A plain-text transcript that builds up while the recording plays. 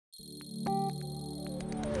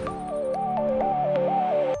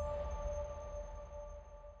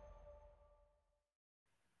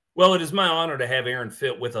Well, it is my honor to have Aaron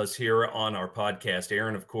Fitt with us here on our podcast.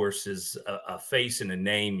 Aaron, of course, is a face and a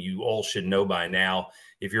name you all should know by now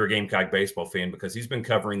if you're a Gamecock baseball fan, because he's been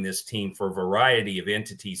covering this team for a variety of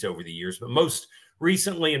entities over the years. But most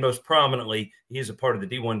recently and most prominently, he is a part of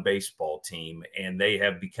the D1 baseball team, and they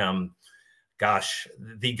have become, gosh,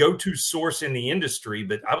 the go-to source in the industry.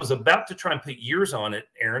 But I was about to try and put years on it,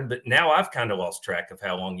 Aaron, but now I've kind of lost track of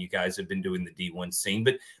how long you guys have been doing the D1 scene.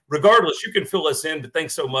 But regardless, you can fill us in. But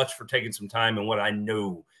thanks so much for taking some time in what I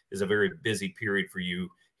know is a very busy period for you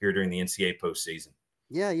here during the NCAA postseason.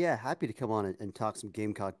 Yeah. Happy to come on and talk some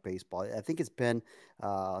Gamecock baseball. I think it's been,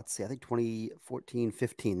 let's see, I think 2014,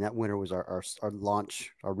 15. That winter was our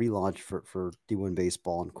launch, our relaunch for D1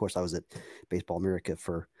 baseball. And of course, I was at Baseball America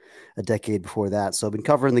for a decade before that. So I've been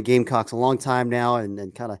covering the Gamecocks a long time now,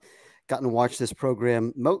 and kind of gotten to watch this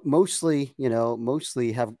program. Mostly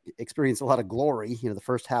have experienced a lot of glory, the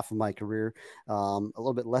first half of my career, a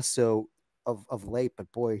little bit less so of late,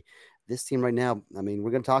 but boy, this team right now, I mean,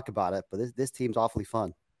 we're going to talk about it, but this team's awfully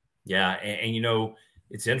fun. Yeah. And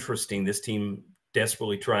it's interesting. This team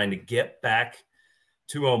desperately trying to get back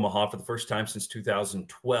to Omaha for the first time since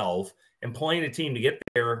 2012 and playing a team to get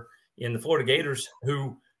there in the Florida Gators,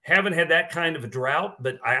 who haven't had that kind of a drought.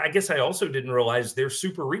 But I guess I also didn't realize their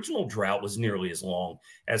super regional drought was nearly as long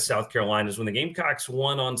as South Carolina's. When the Gamecocks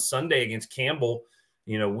won on Sunday against Campbell,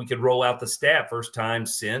 we could roll out the stat, first time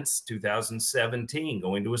since 2017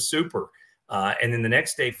 going to a super. And then the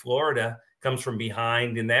next day, Florida comes from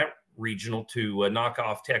behind in that regional to knock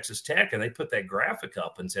off Texas Tech. And they put that graphic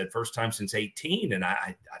up and said, first time since 18. And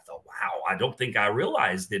I thought, wow, I don't think I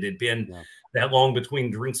realized it had been that long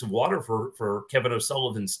between drinks of water for Kevin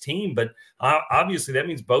O'Sullivan's team. But obviously that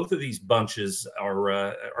means both of these bunches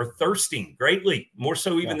are thirsting greatly, more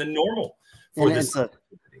so even than normal for this.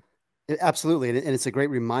 Absolutely. And it's a great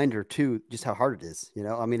reminder too, just how hard it is.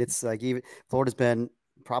 I mean, it's like, even Florida's been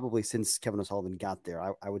probably since Kevin O'Sullivan got there,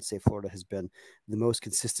 I would say Florida has been the most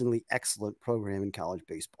consistently excellent program in college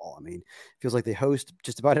baseball. I mean, it feels like they host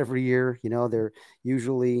just about every year. They're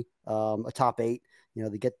usually a top 8.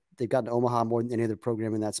 They've gotten to Omaha more than any other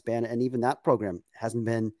program in that span. And even that program hasn't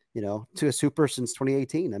been, to a super since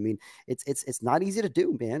 2018. I mean, it's not easy to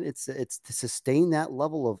do, man. It's to sustain that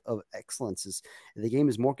level of excellence. The game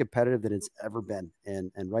is more competitive than it's ever been.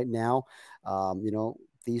 And right now,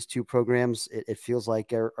 these two programs, it feels like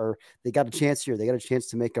they got a chance here. They got a chance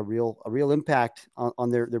to make a real impact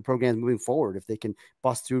on their programs moving forward if they can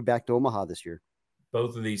bust through back to Omaha this year.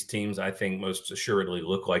 Both of these teams, I think, most assuredly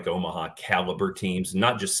look like Omaha caliber teams,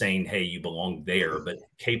 not just saying, hey, you belong there, but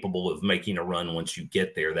capable of making a run once you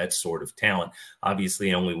get there, that sort of talent.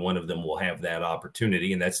 Obviously, only one of them will have that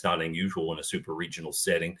opportunity, and that's not unusual in a super regional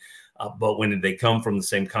setting. But when they come from the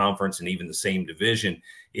same conference and even the same division,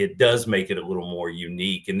 it does make it a little more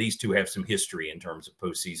unique. And these two have some history in terms of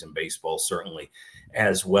postseason baseball, certainly,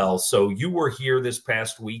 as well. So you were here this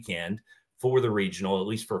past weekend for the regional, at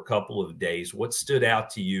least for a couple of days. What stood out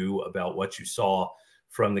to you about what you saw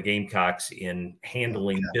from the Gamecocks in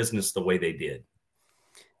handling business the way they did?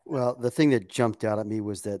 Well, the thing that jumped out at me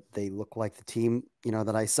was that they look like the team,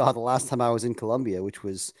 that I saw the last time I was in Columbia, which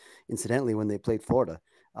was incidentally when they played Florida.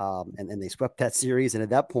 And they swept that series. And at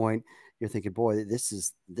that point, you're thinking, boy, this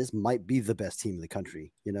might be the best team in the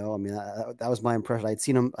country. I mean, that was my impression. I'd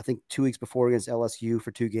seen them, I think, 2 weeks before against LSU for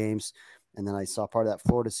 2 games. And then I saw part of that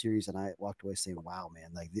Florida series, and I walked away saying, wow,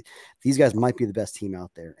 man, like these guys might be the best team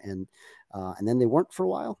out there. And then they weren't for a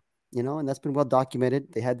while, and that's been well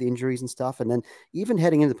documented. They had the injuries and stuff. And then even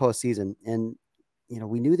heading into the postseason, and,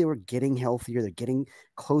 we knew they were getting healthier. They're getting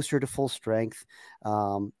closer to full strength.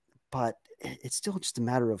 But it's still just a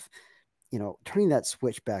matter of, turning that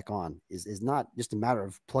switch back on is not just a matter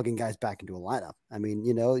of plugging guys back into a lineup. I mean,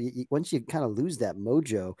 once you kind of lose that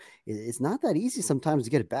mojo, it's not that easy sometimes to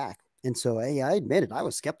get it back. And so, hey, I admit it, I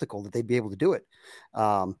was skeptical that they'd be able to do it.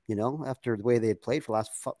 After the way they had played for the last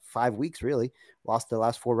 5 weeks, really lost the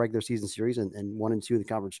last 4 regular season series and 1 and 2 in the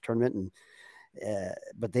conference tournament.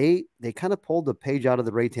 But they kind of pulled the page out of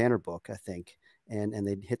the Ray Tanner book, I think. And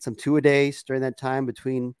they hit some 2-a-days during that time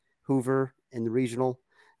between Hoover and the regional.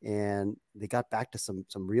 And they got back to some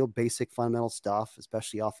real basic fundamental stuff,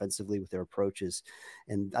 especially offensively with their approaches.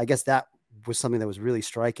 And I guess that was something that was really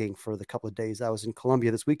striking for the couple of days I was in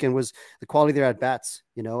Columbia this weekend was the quality of their at-bats.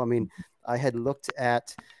 I mean, I had looked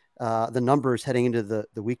at the numbers heading into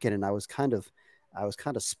the weekend, and I was kind of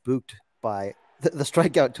spooked by the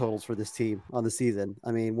strikeout totals for this team on the season.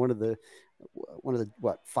 I mean, one of the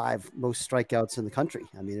 5 most strikeouts in the country.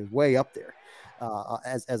 I mean, it was way up there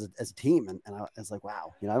as a team. And I was like,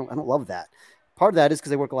 wow, I don't love that. Part of that is because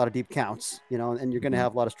they work a lot of deep counts, and you're going to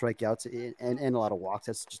have a lot of strikeouts and a lot of walks.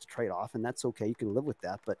 That's just a trade-off, and that's okay. You can live with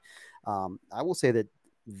that. But I will say that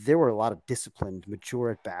there were a lot of disciplined,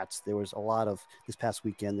 mature at bats. There was a lot of this past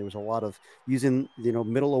weekend. There was a lot of using,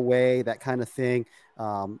 middle away, that kind of thing.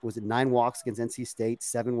 Was it 9 walks against NC State,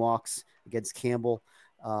 7 walks against Campbell?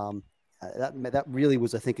 That really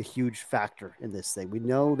was, I think, a huge factor in this thing. We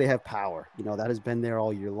know they have power. That has been there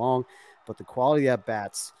all year long, but the quality of at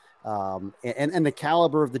bats and the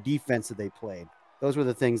caliber of the defense that they played. Those were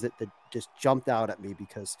the things that just jumped out at me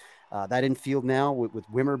because that infield now with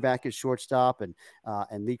Wimmer back at shortstop and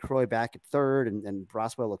Lee Croy back at third and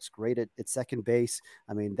Braswell looks great at second base.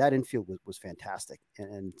 I mean, that infield was fantastic.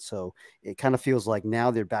 And so it kind of feels like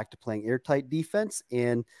now they're back to playing airtight defense.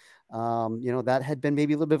 And, that had been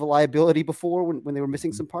maybe a little bit of a liability before when they were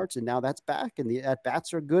missing some parts. And now that's back and the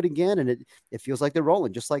at-bats are good again. And it feels like they're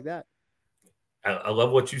rolling just like that. I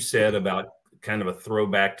love what you said about kind of a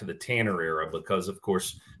throwback to the Tanner era, because of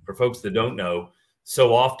course, for folks that don't know,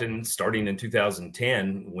 so often starting in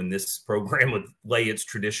 2010, when this program would lay its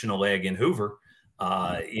traditional egg in Hoover,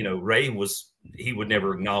 Ray he would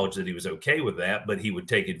never acknowledge that he was okay with that, but he would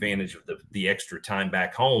take advantage of the extra time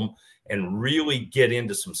back home and really get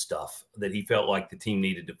into some stuff that he felt like the team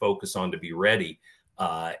needed to focus on to be ready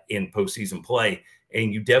in postseason play.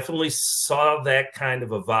 And you definitely saw that kind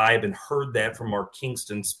of a vibe and heard that from our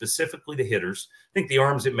Kingston, specifically the hitters. I think the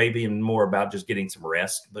arms, it may be more about just getting some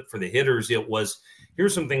rest. But for the hitters, it was,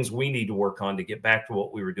 here's some things we need to work on to get back to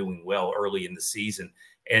what we were doing well early in the season.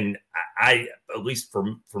 And I at least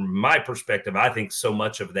from my perspective, I think so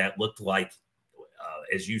much of that looked like,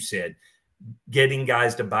 as you said, getting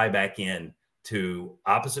guys to buy back in to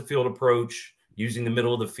opposite field approach, using the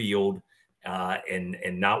middle of the field,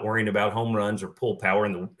 and not worrying about home runs or pull power.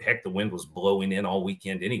 And the wind was blowing in all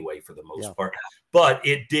weekend anyway, for the most part. But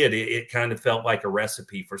it kind of felt like a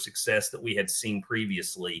recipe for success that we had seen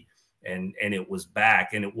previously. And it was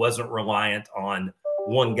back, and it wasn't reliant on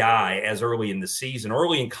one guy as early in the season,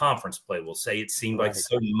 early in conference play. We'll say it seemed like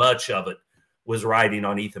so much of it was riding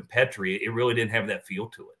on Ethan Petrie. It really didn't have that feel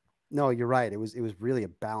to it. No, you're right. It was really a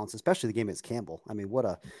balance, especially the game against Campbell. I mean, what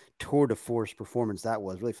a tour de force performance that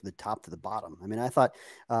was, really from the top to the bottom. I mean, I thought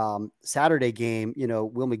Saturday game,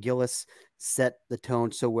 Will McGillis set the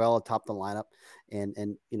tone so well atop the lineup,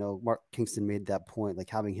 and Mark Kingston made that point, like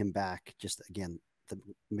having him back, just again, the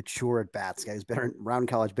mature at bats guy who's been around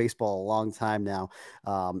college baseball a long time now.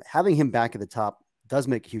 Having him back at the top does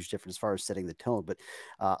make a huge difference as far as setting the tone. But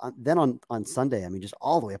then on Sunday, I mean, just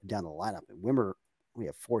all the way up and down the lineup, and Wimmer, we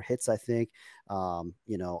have 4 hits, I think.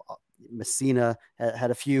 Messina had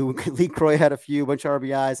a few, Lee Croy had a few, bunch of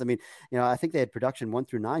RBIs. I mean, I think they had production 1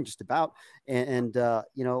 through 9 just about. And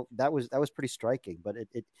that was pretty striking, but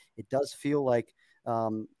it does feel like,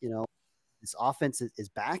 this offense is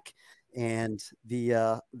back, and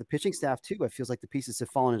the pitching staff too. It feels like the pieces have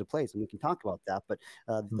fallen into place, and we can talk about that. But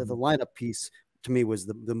the lineup piece to me was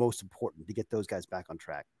the most important, to get those guys back on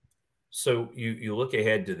track. So you look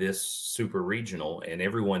ahead to this super regional, and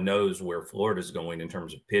everyone knows where Florida's going in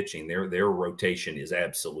terms of pitching. Their rotation is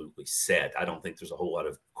absolutely set. I don't think there's a whole lot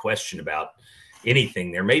of question about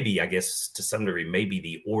anything. There may be, I guess, to some degree, maybe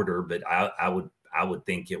the order, but I would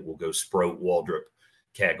think it will go Sproat, Waldrop,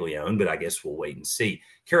 Caglione, but I guess we'll wait and see.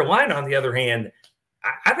 Carolina, on the other hand,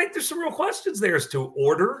 I think there's some real questions there as to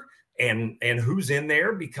order and who's in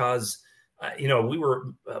there, because we were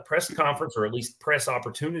a press conference, or at least press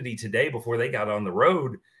opportunity today before they got on the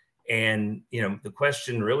road. And, the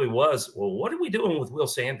question really was, well, what are we doing with Will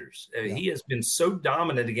Sanders? He has been so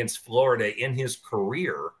dominant against Florida in his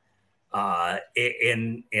career,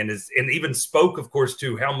 and even spoke, of course,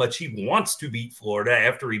 to how much he wants to beat Florida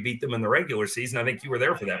after he beat them in the regular season. I think you were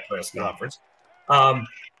there for that press conference.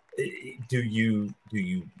 Do you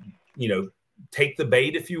take the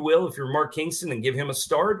bait, if you will, if you're Mark Kingston, and give him a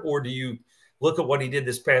start, or do you look at what he did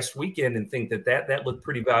this past weekend and think that looked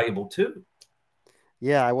pretty valuable too?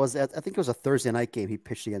 Yeah, I think it was a Thursday night game he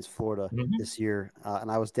pitched against Florida this year,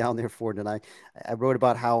 and I was down there for it, and I wrote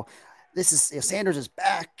about how this is, Sanders is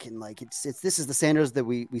back, and like this is the Sanders that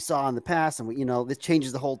we saw in the past, and this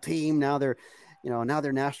changes the whole team. Now they're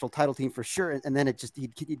national title team for sure, and then he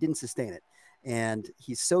didn't sustain it, and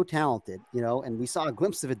he's so talented, and we saw a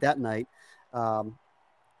glimpse of it that night.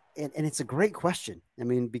 And it's a great question. I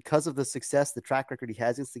mean, because of the success, the track record he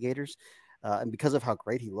has against the Gators, and because of how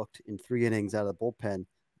great he looked in 3 innings out of the bullpen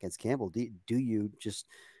against Campbell, do you just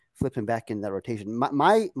flip him back in that rotation?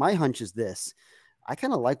 My hunch is this. I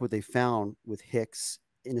kind of like what they found with Hicks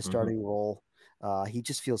in a starting role. He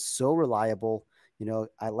just feels so reliable.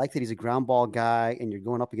 I like that he's a ground ball guy, and you're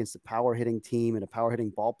going up against a power hitting team in a power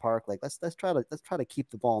hitting ballpark. Like let's try to keep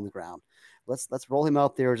the ball on the ground. Let's roll him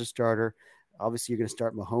out there as a starter. Obviously, you're going to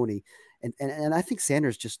start Mahoney, and I think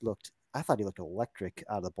Sanders just looked. I thought he looked electric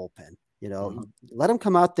out of the bullpen. Let him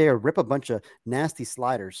come out there, rip a bunch of nasty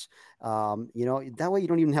sliders. That way you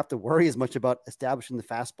don't even have to worry as much about establishing the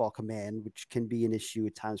fastball command, which can be an issue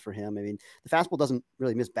at times for him. I mean, the fastball doesn't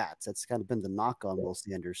really miss bats. That's kind of been the knock on Will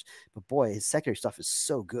Sanders. But boy, his secondary stuff is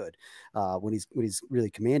so good when he's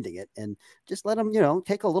really commanding it. And just let him,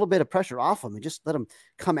 take a little bit of pressure off him and just let him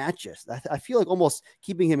come at you. I feel like almost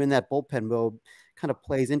keeping him in that bullpen mode kind of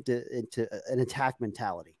plays into an attack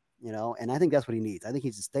mentality. And I think that's what he needs. I think he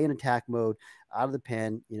needs to stay in attack mode, out of the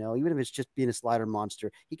pen, even if it's just being a slider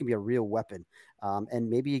monster, he can be a real weapon. And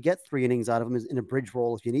maybe you get 3 innings out of him in a bridge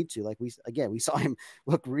roll if you need to. Like we saw him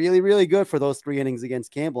look really, really good for those 3 innings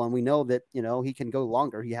against Campbell. And we know that, he can go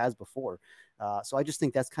longer. He has before. So I just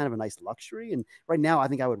think that's kind of a nice luxury. And right now, I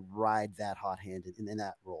think I would ride that hot hand in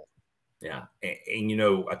that role. Yeah. And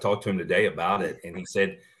I talked to him today about it, and he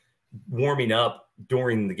said warming up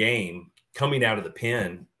during the game, coming out of the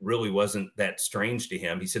pen really wasn't that strange to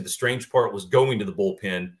him. He said the strange part was going to the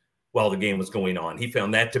bullpen while the game was going on. He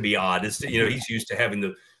found that to be odd. He's used to having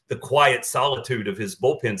the quiet solitude of his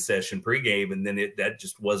bullpen session pregame, and then that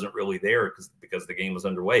just wasn't really there because the game was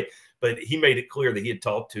underway. But he made it clear that he had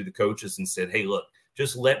talked to the coaches and said, hey, look,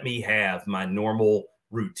 just let me have my normal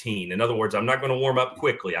routine. In other words, I'm not going to warm up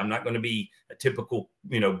quickly. I'm not going to be a typical,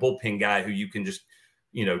 bullpen guy who you can just,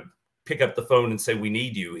 pick up the phone and say, we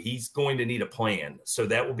need you. He's going to need a plan. So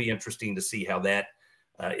that will be interesting to see how that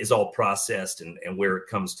is all processed and where it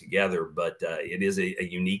comes together. But it is a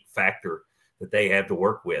unique factor that they have to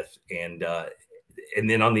work with. And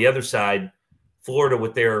then on the other side, Florida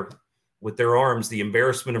with their arms, the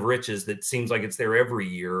embarrassment of riches that seems like it's there every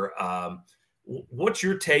year. What's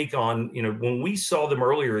your take on, when we saw them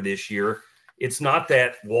earlier this year, it's not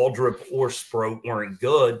that Waldrop or Sproat weren't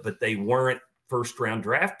good, but they weren't first-round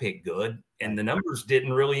draft pick good, and the numbers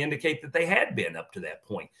didn't really indicate that they had been up to that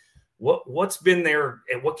point. What's been there,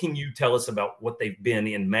 and what can you tell us about what they've been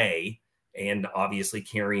in May and obviously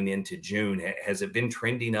carrying into June? Has it been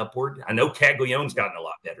trending upward? I know Caglianone's gotten a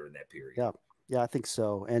lot better in that period. Yeah, I think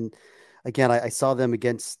so. And again, I saw them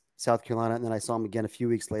against South Carolina, and then I saw them again a few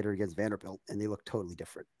weeks later against Vanderbilt, and they look totally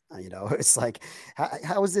different. It's like,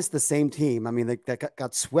 how is this the same team? I mean, they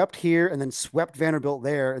got swept here and then swept Vanderbilt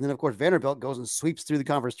there. And then, of course, Vanderbilt goes and sweeps through the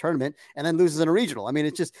conference tournament and then loses in a regional. I mean,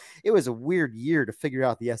 it was a weird year to figure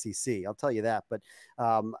out the SEC. I'll tell you that. But,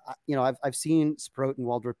 I've seen Sproat and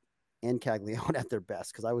Waldrop and Caglianone at their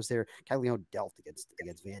best because I was there. Caglianone dealt against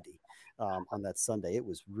Vandy on that Sunday. It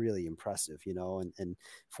was really impressive, and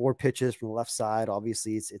 4 pitches from the left side.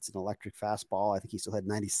 Obviously, it's an electric fastball. I think he still had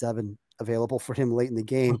 97 available for him late in the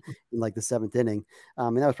game in like the 7th inning.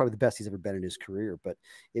 And that was probably the best he's ever been in his career, but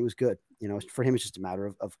it was good. For him, it's just a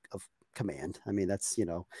matter of command. I mean, that's,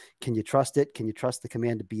 can you trust it? Can you trust the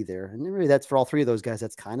command to be there? And really that's for all 3 of those guys.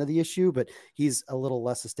 That's kind of the issue, but he's a little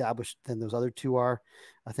less established than those other 2 are.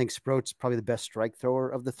 I think Sproat's probably the best strike thrower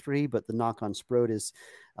of the 3, but the knock on Sproat is,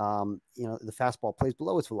 the fastball plays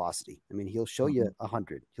below its velocity. I mean, he'll show you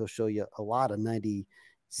 100, he'll show you a lot of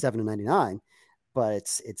 97 and 99, but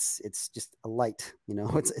it's just a light,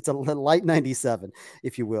 it's a light 97,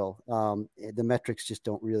 if you will. The metrics just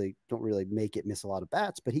don't really make it miss a lot of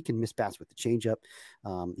bats, but he can miss bats with the changeup.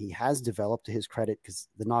 He has developed, to his credit, because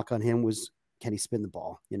the knock on him was, can he spin the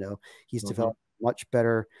ball? He's developed much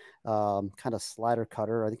better kind of slider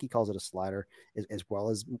cutter. I think he calls it a slider, as well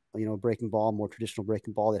as, breaking ball, more traditional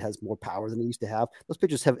breaking ball that has more power than he used to have. Those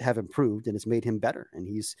pitches have improved, and it's made him better. And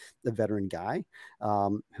he's a veteran guy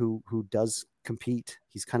who does compete.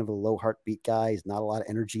 He's kind of a low heartbeat guy. He's not a lot of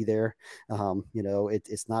energy there.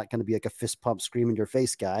 It's not going to be like a fist pump, scream in your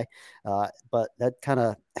face guy. But that kind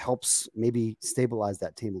of helps maybe stabilize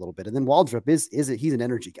that team a little bit. And then Waldrop he's an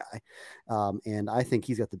energy guy. And I think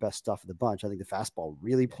he's got the best stuff of the bunch. I think the fastball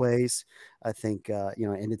really plays. I think,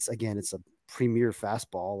 and it's a premier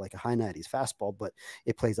fastball, like a high 90s fastball, but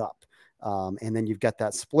it plays up. And then you've got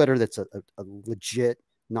that splitter that's a legit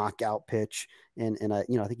knockout pitch. And I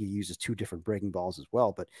think he uses 2 different breaking balls as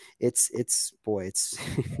well, but it's it's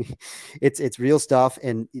real stuff.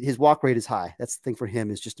 And his walk rate is high. That's the thing for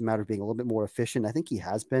him, is just a matter of being a little bit more efficient. I think he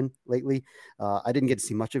has been lately. I didn't get to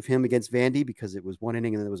see much of him against Vandy because it was 1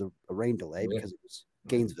 inning and there was a rain delay because it was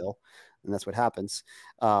Gainesville, and that's what happens.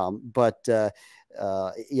 I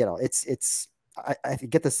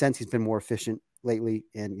get the sense he's been more efficient lately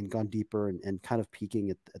and gone deeper and kind of peaking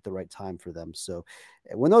at the right time for them. So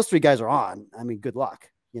when those 3 guys are on, I mean, good luck.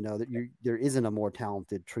 You know, that there isn't a more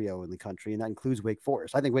talented trio in the country, and that includes Wake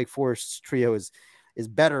Forest. I think Wake Forest's trio is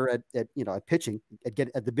better at you know, at pitching,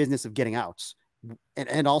 at the business of getting outs,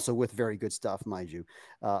 and also with very good stuff, mind you.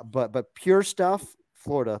 But pure stuff,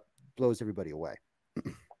 Florida blows everybody away.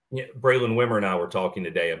 Yeah, Braylon Wimmer and I were talking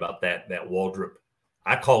today about that Waldrop.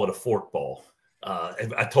 I call it a forkball.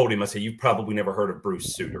 I told him, I said, you've probably never heard of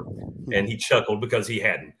Bruce Sutter. And he chuckled because he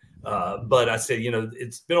hadn't. But I said, you know,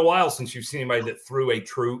 it's been a while since you've seen anybody that threw a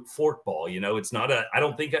true forkball. You know, it's not I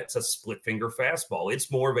don't think it's a split finger fastball.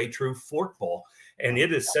 It's more of a true forkball. And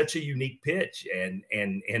it is such a unique pitch. And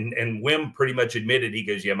Wim pretty much admitted, he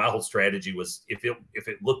goes, yeah, my whole strategy was if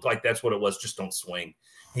it looked like that's what it was, just don't swing.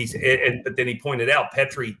 But then he pointed out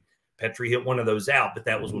Petrie hit one of those out, but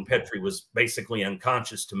that was when Petrie was basically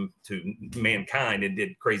unconscious to mankind and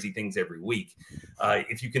did crazy things every week.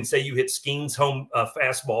 If you can say you hit Skeen's home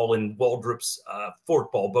fastball and Waldrop's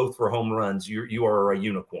forkball, both for home runs, you are a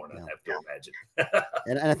unicorn, I have to imagine.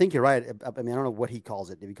 and I think you're right. I mean, I don't know what he calls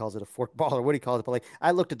it. If he calls it a forkball or what he calls it, but like I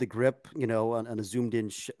looked at the grip, you know, on a zoomed in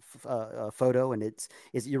photo, and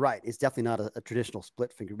you're right. It's definitely not a traditional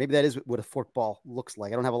split finger. Maybe that is what a forkball looks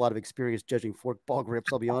like. I don't have a lot of experience judging forkball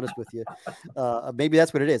grips, I'll be honest with you. Maybe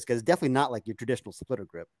that's what it is, because it's definitely not like your traditional splitter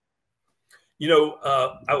grip. You know,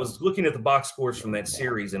 I was looking at the box scores from that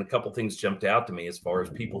series, and a couple things jumped out to me as far as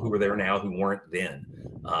people who were there now who weren't then.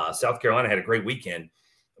 South Carolina had a great weekend,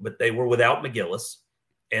 but they were without McGillis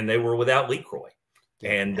and they were without LeCroy.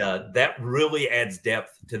 And that really adds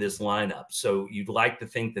depth to this lineup. So you'd like to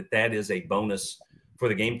think that that is a bonus for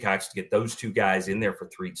the Gamecocks to get those two guys in there for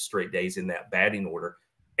 3 straight days in that batting order.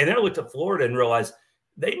 And then I looked at Florida and realized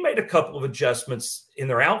they made a couple of adjustments in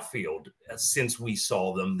their outfield since we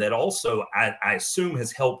saw them that also I assume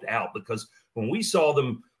has helped out, because when we saw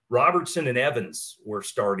them, Robertson and Evans were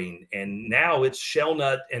starting, and now it's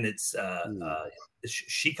Shelnut and it's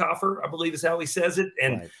Schiekofer, I believe is how he says it.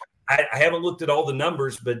 And right. I haven't looked at all the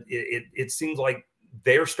numbers, but it seems like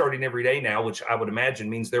they're starting every day now, which I would imagine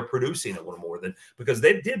means they're producing a little more than, because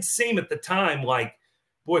they did seem at the time like,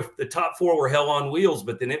 boy, the top 4 were hell on wheels,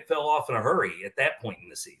 but then it fell off in a hurry at that point in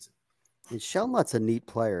the season. And Shelnut's a neat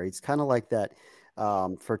player. He's kind of like that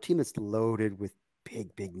for a team that's loaded with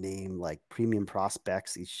big name, like premium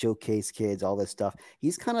prospects, these showcase kids, all this stuff.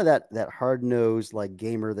 He's kind of that hard-nosed like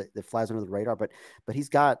gamer that flies under the radar, but he's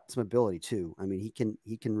got some ability too. I mean, he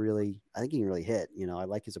can really, I think he can really hit. You know, I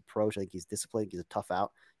like his approach. I think he's disciplined. He's a tough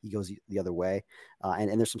out. He goes the other way, and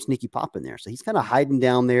there's some sneaky pop in there. So he's kind of hiding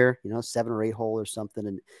down there, you know, 7 or 8 hole or something,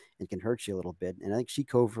 and can hurt you a little bit. And I think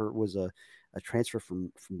Schiekofer was a transfer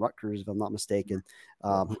from Rutgers, if I'm not mistaken,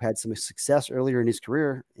 who had some success earlier in his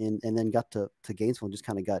career and then got to Gainesville and just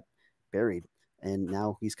kind of got buried. And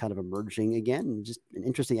now he's kind of emerging again, just an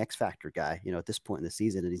interesting X factor guy, you know, at this point in the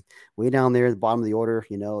season. And he's way down there at the bottom of the order.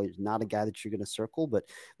 You know, he's not a guy that you're going to circle, but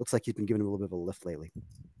looks like he's been giving him a little bit of a lift lately.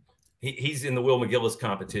 He's in the Will McGillis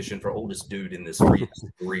competition for oldest dude in this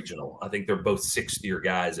regional. I think they're both 6th-year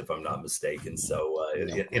guys, if I'm not mistaken. So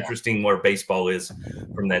interesting where baseball is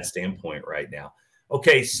from that standpoint right now.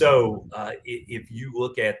 Okay, so if you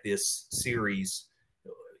look at this series,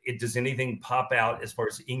 does anything pop out as far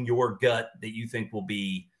as in your gut that you think will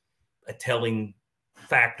be a telling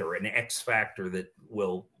factor, an X factor that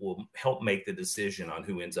will help make the decision on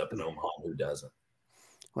who ends up in Omaha and who doesn't?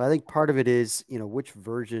 Well, I think part of it is, you know, which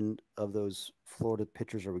version of those Florida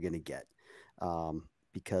pitchers are we going to get?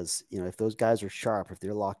 Because, you know, if those guys are sharp, if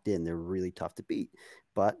they're locked in, they're really tough to beat.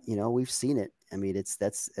 But, you know, we've seen it. I mean,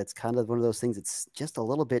 that's kind of one of those things that's just a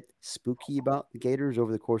little bit spooky about the Gators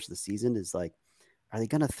over the course of the season is like, are they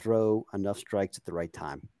going to throw enough strikes at the right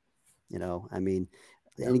time? You know, I mean,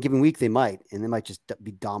 any given week they might, and they might just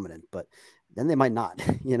be dominant, but then they might not,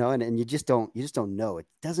 you know, and you just don't know. It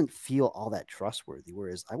doesn't feel all that trustworthy.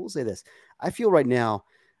 Whereas I will say this, I feel right now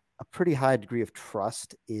a pretty high degree of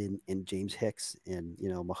trust in James Hicks and, you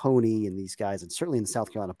know, Mahoney and these guys, and certainly in the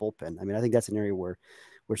South Carolina bullpen. I mean, I think that's an area where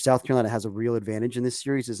South Carolina has a real advantage in this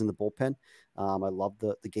series is in the bullpen. I love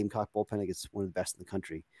the Gamecock bullpen. I think it's one of the best in the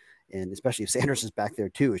country. And especially if Sanders is back there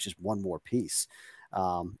too, it's just one more piece.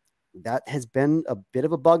 That has been a bit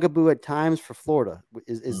of a bugaboo at times for Florida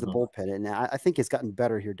is the bullpen. And I think it's gotten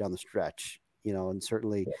better here down the stretch, you know, and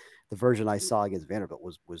certainly the version I saw against Vanderbilt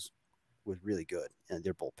was was really good, and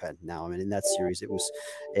their bullpen now. I mean, in that series, it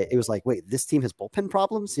was like, wait, this team has bullpen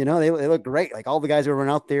problems. You know, they look great. Like all the guys who were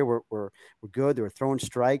out there were good. They were throwing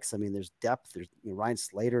strikes. I mean, there's depth. There's Ryan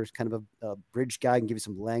Slater is kind of a bridge guy, can give you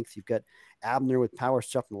some length. You've got Abner with power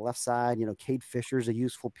stuff on the left side. Cade Fisher's a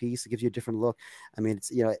useful piece. It gives you a different look. I mean,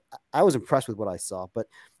 it's I was impressed with what I saw, but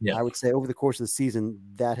I would say over the course of the season,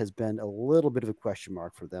 that has been a little bit of a question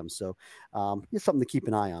mark for them. So it's something to keep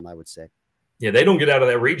an eye on, I would say. Yeah, they don't get out of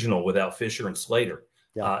that regional without Fisher and Slater,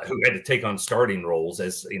 yeah. Who had to take on starting roles,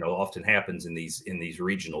 as often happens in these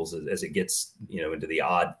regionals as it gets into the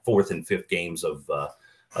odd fourth and fifth games of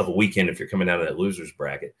a weekend if you're coming out of that losers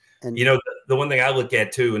bracket. And the one thing I look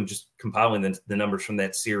at too, and just compiling the numbers from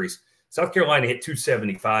that series, South Carolina hit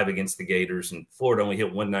 275 against the Gators, and Florida only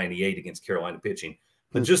hit 198 against Carolina pitching.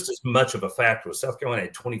 But just as much of a factor was South Carolina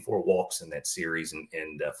had 24 walks in that series,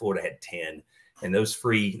 and Florida had 10. And those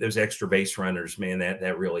extra base runners, man,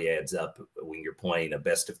 that really adds up when you're playing a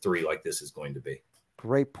best of three like this is going to be.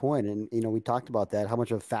 Great point. And, we talked about that, how much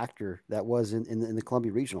of a factor that was in the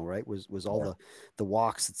Columbia Regional, right? Was all the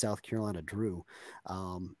walks that South Carolina drew,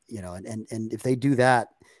 and if they do that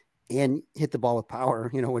and hit the ball with power,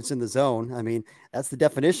 when it's in the zone, I mean, that's the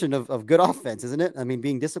definition of good offense, isn't it? I mean,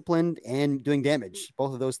 being disciplined and doing damage,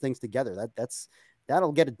 both of those things together,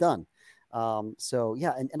 that'll get it done. So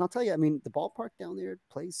yeah, and I'll tell you, I mean, the ballpark down there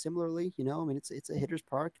plays similarly, I mean, it's a hitter's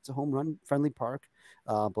park. It's a home run friendly park.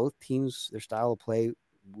 Both teams, their style of play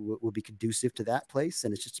will be conducive to that place.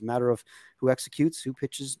 And it's just a matter of who executes, who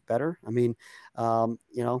pitches better. I mean,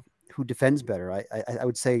 who defends better. I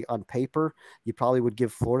would say on paper, you probably would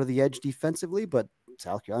give Florida the edge defensively, but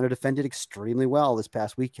South Carolina defended extremely well this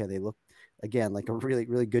past weekend. They looked, again, like a really,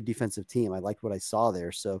 really good defensive team. I liked what I saw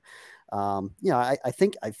there. So, I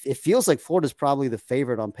think it feels like Florida's probably the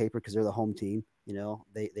favorite on paper because they're the home team.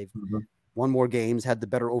 They've won more games, had the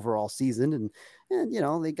better overall season,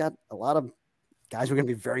 and they got a lot of guys who are going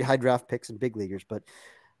to be very high draft picks and big leaguers. But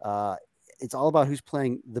it's all about who's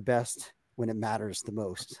playing the best when it matters the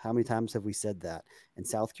most. How many times have we said that? And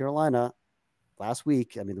South Carolina last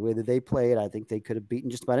week, I mean, the way that they played, I think they could have beaten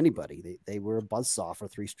just about anybody. They were a buzzsaw for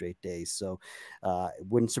 3 straight days. So it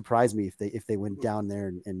wouldn't surprise me if they went down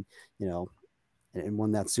there and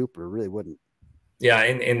won that super. It really wouldn't. Yeah,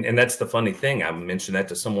 and that's the funny thing. I mentioned that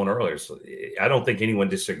to someone earlier. So I don't think anyone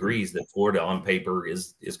disagrees that Florida on paper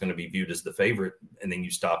is going to be viewed as the favorite. And then you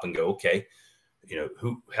stop and go, okay,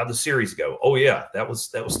 how'd the series go? Oh yeah, that was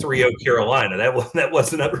 3-0 Carolina. That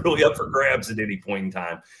wasn't really up for grabs at any point in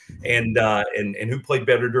time. And who played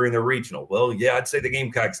better during the regional? Well, yeah, I'd say the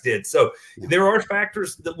Gamecocks did. So there are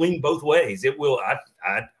factors that lean both ways. It will.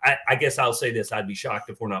 I guess I'll say this: I'd be shocked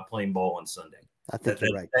if we're not playing ball on Sunday. I think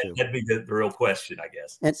you're right too. That'd be the real question, I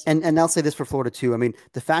guess. And I'll say this for Florida too. I mean,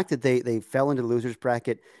 the fact that they fell into the losers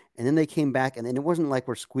bracket and then they came back, and then it wasn't like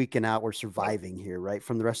we're squeaking out, we're surviving here, right?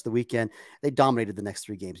 From the rest of the weekend, they dominated the next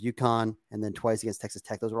 3 games. UConn and then twice against Texas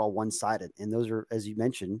Tech. Those are all one-sided, and those are, as you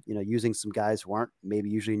mentioned, using some guys who aren't maybe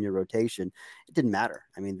usually in your rotation. It didn't matter.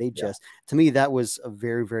 I mean, to me, that was a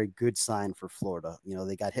very, very good sign for Florida.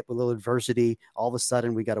 They got hit with a little adversity. All of a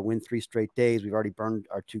sudden, we got to win 3 straight days. We've already burned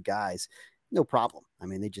our 2 guys. No problem. I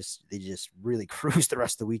mean, they just really cruised the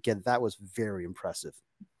rest of the weekend. That was very impressive.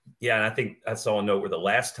 Yeah, and I think I saw a note where the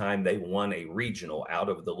last time they won a regional out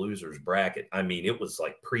of the losers bracket, I mean, it was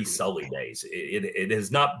like pre-Sully days. It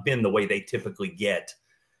has not been the way they typically get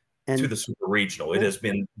to the super regional. It has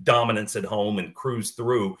been dominance at home and cruise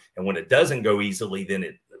through. And when it doesn't go easily, then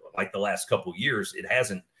like the last couple of years, it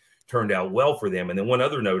hasn't turned out well for them. And then one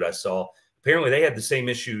other note I saw, apparently they had the same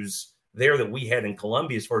issues there that we had in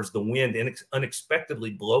Columbia as far as the wind unexpectedly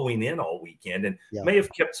blowing in all weekend, and may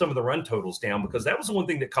have kept some of the run totals down, because that was the one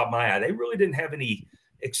thing that caught my eye. They really didn't have any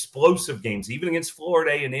explosive games, even against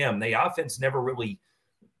Florida A&M. The offense never really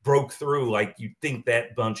broke through like you think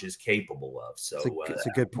that bunch is capable of. So it's a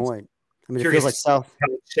good point. I mean, it feels like how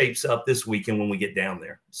it shapes up this weekend when we get down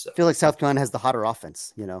there. So I feel like South Carolina has the hotter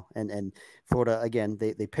offense, and Florida, again,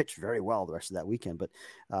 they pitched very well the rest of that weekend. But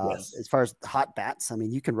as far as hot bats, I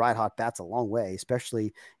mean, you can ride hot bats a long way,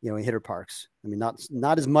 especially, in hitter parks. I mean,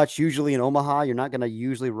 not as much usually in Omaha. You're not going to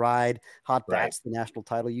usually ride hot bats, the national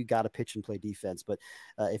title. You got to pitch and play defense. But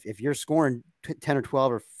if you're scoring 10 or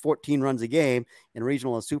 12 or 14 runs a game in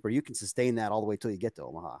regional and super, you can sustain that all the way till you get to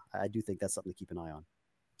Omaha. I do think that's something to keep an eye on.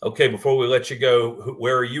 Okay, before we let you go,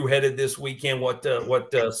 where are you headed this weekend? What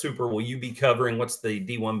super will you be covering? What's the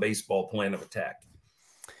D1 baseball plan of attack?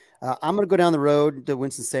 I'm going to go down the road to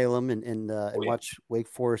Winston-Salem and watch Wake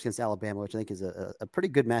Forest against Alabama, which I think is a pretty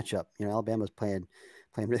good matchup. Alabama's playing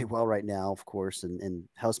playing really well right now, of course, and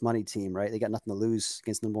house money team, right? They got nothing to lose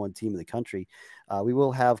against the #1 team in the country. We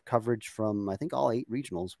will have coverage from, I think, all 8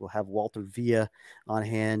 regionals. We'll have Walter Villa on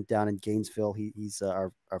hand down in Gainesville. He's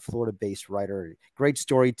our Florida-based writer, great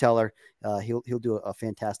storyteller. He'll do a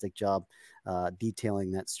fantastic job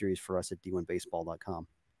detailing that series for us at d1baseball.com.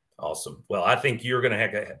 Awesome. Well, I think you're going to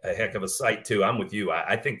have a heck of a sight too. I'm with you.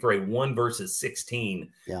 I think for a 1 versus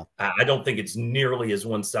 16, yeah, I don't think it's nearly as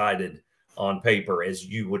one-sided on paper as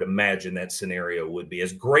you would imagine that scenario would be.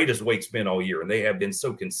 As great as Wake's been all year, and they have been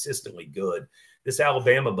so consistently good, this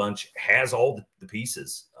Alabama bunch has all the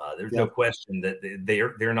pieces. There's no question that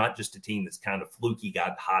they're not just a team that's kind of fluky,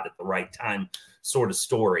 got hot at the right time sort of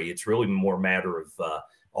story. It's really more a matter of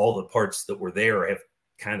all the parts that were there have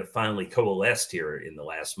kind of finally coalesced here in the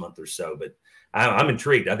last month or so. But I'm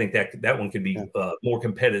intrigued. I think that one could be more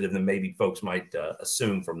competitive than maybe folks might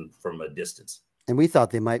assume from a distance. And we thought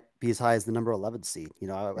they might be as high as the number 11 seed. You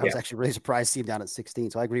know, I was actually really surprised to see them down at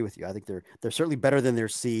 16. So I agree with you. I think they're certainly better than their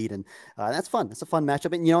seed, and that's fun. It's a fun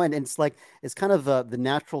matchup, and and it's like it's kind of the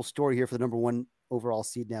natural story here for the #1 overall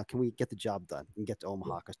seed. Now, can we get the job done and get to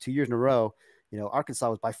Omaha? Because 2 years in a row, Arkansas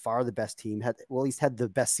was by far the best team. At least had the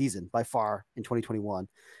best season by far in 2021,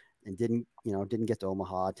 and didn't get to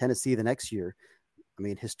Omaha. Tennessee the next year, I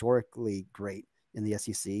mean, historically great in the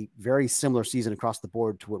SEC, very similar season across the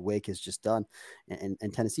board to what Wake has just done, and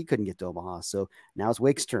Tennessee couldn't get to Omaha. So now it's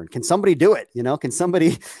Wake's turn. Can somebody do it? Can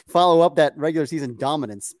somebody follow up that regular season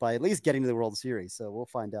dominance by at least getting to the World Series? So we'll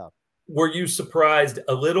find out. Were you surprised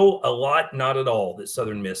a little, a lot, not at all that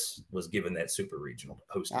Southern Miss was given that super regional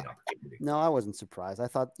hosting opportunity? No, I wasn't surprised. I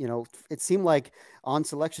thought, it seemed like on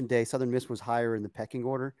selection day, Southern Miss was higher in the pecking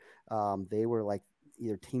order. They were like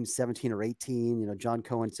either team 17 or 18. John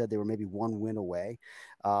Cohen said they were maybe 1 win away.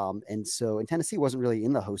 And Tennessee wasn't really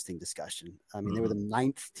in the hosting discussion. I mean, they were the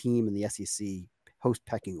 9th team in the SEC host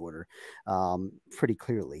pecking order pretty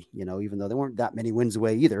clearly, even though there weren't that many wins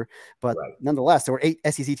away either. But nonetheless, there were 8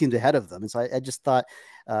 SEC teams ahead of them. And so I just thought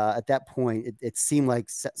at that point, it seemed like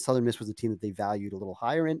Southern Miss was a team that they valued a little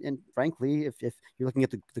higher. And frankly, if you're looking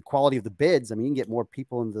at the quality of the bids, I mean, you can get more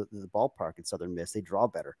people in the ballpark at Southern Miss. They draw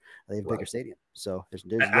better. They have a bigger stadium. So there's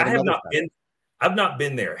I've not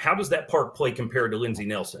been there. How does that park play compared to Lindsey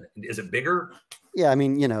Nelson? Is it bigger? Yeah, I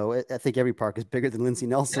mean, I think every park is bigger than Lindsey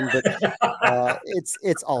Nelson, but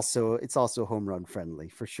it's also home run friendly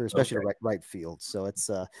for sure, especially right field. So it's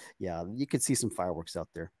you could see some fireworks out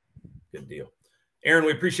there. Good deal. Aaron,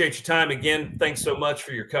 we appreciate your time again. Thanks so much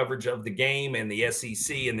for your coverage of the game and the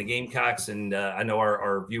SEC and the Gamecocks. And I know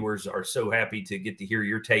our viewers are so happy to get to hear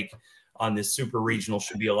your take on this super regional.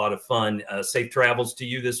 Should be a lot of fun. Safe travels to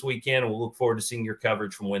you this weekend. We'll look forward to seeing your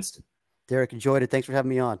coverage from Winston. Derek, enjoyed it. Thanks for having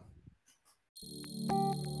me on.